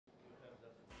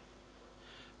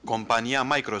Compania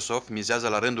Microsoft mizează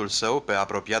la rândul său pe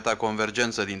apropiata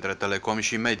convergență dintre telecom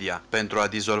și media, pentru a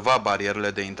dizolva barierele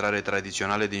de intrare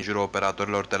tradiționale din jurul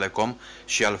operatorilor telecom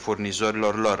și al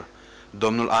furnizorilor lor.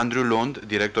 Domnul Andrew LUND,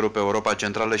 directorul pe Europa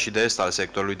Centrală și de Est al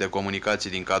sectorului de comunicații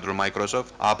din cadrul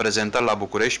Microsoft, a prezentat la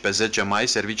București pe 10 mai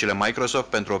serviciile Microsoft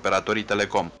pentru operatorii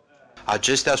telecom.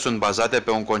 Acestea sunt bazate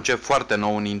pe un concept foarte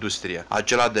nou în industrie,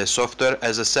 acela de software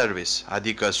as a service,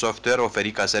 adică software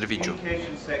oferit ca serviciu.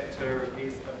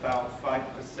 About 5%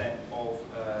 of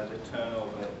the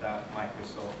turnover that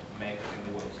Microsoft makes in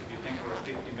the world. So if you think we're a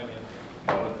 $50 million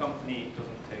company, it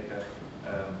doesn't take a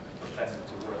professor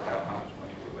to work out how much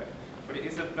money we make. But it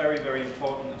is a very, very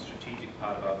important and strategic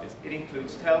part of our business. It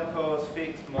includes telcos,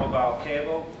 fixed, mobile,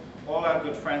 cable, all our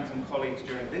good friends and colleagues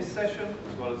during this session,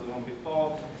 as well as the one before.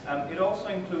 It also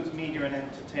includes media and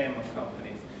entertainment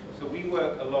companies. So we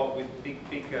work a lot with big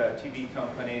TV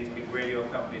companies, big radio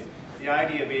companies. The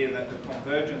idea being that the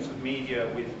convergence of media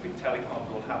with telecoms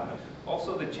will happen.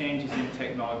 Also the changes in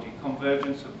technology,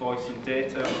 convergence of voice and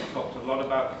data. We've talked a lot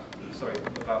about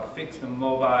fixed and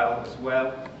mobile as well.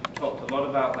 We've talked a lot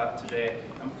about that today.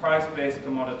 And price-based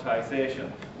commoditization.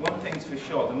 One thing's for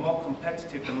sure, the more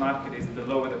competitive the market is, the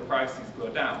lower the prices go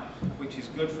down, which is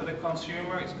good for the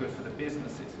consumer, it's good for the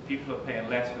businesses. People are paying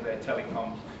less for their telecom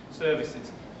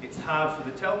services. It's hard for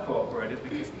the telco operators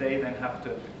because they then have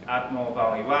to add more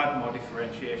value, add more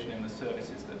differentiation in the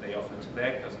services that they offer to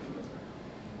their customers.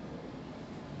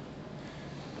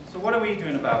 So what are we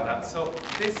doing about that? So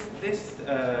this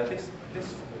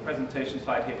presentation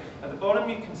slide here, at the bottom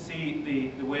you can see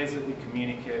the ways that we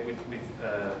communicate with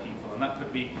people, and that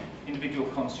could be individual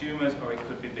consumers or it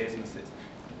could be businesses.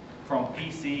 From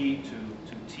PC to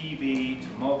TV to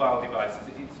mobile devices,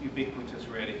 it's ubiquitous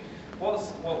really.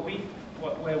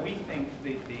 Where we think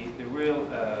the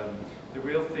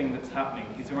real thing that's happening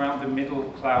is around the middle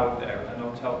cloud there. I know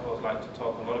telcos like to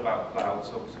talk a lot about cloud,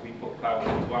 so we put cloud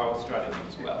into our strategy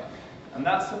as well. And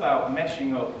that's about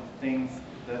meshing up things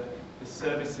that the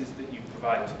services that you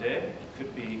provide today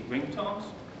could be ringtones.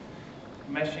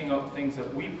 Meshing up things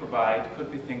that we provide could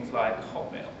be things like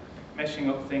Hotmail. Meshing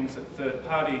up things that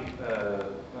third-party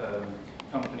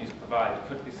companies provide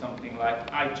could be something like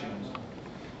iTunes.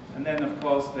 And then, of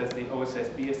course, there's the OSS,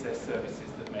 BSS services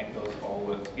that make those all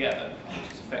work together,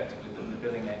 which is effectively the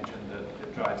billing engine that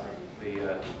drives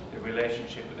the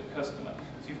relationship with the customer.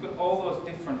 So you've got all those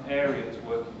different areas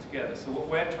working together. So what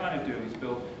we're trying to do is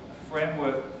build a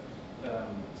framework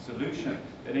solution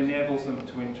that enables them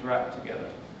to interact together.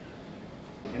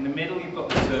 In the middle, you've got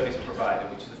the service provider,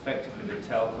 which is effectively the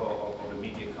telco or the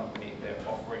media company. They're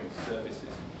offering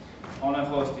services on a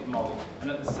hosted model.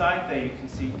 And at the side there you can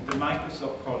see the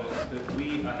Microsoft products that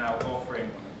we are now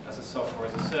offering as a software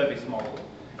as a service model.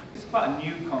 It's quite a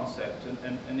new concept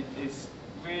and it's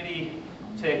really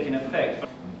taking effect.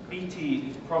 BT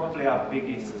is probably our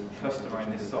biggest customer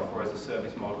in this software as a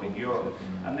service model in Europe,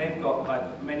 and they've got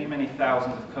like many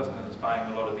thousands of customers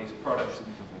buying a lot of these products.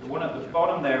 The one at the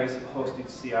bottom there is hosted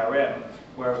CRM,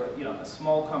 where a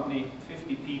small company,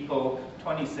 50 people,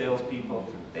 20 salespeople,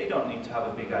 they don't need to have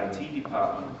a big IT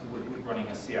department running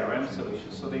a CRM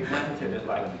solution, so they rent it at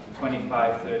like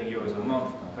 25-30 euros a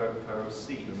month per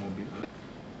seat.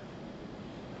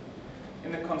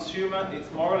 In the consumer,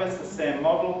 it's more or less the same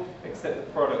model, except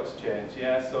the products change.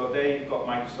 Yeah, so there you've got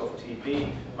Microsoft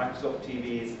TV. Microsoft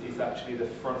TV is actually the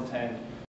front end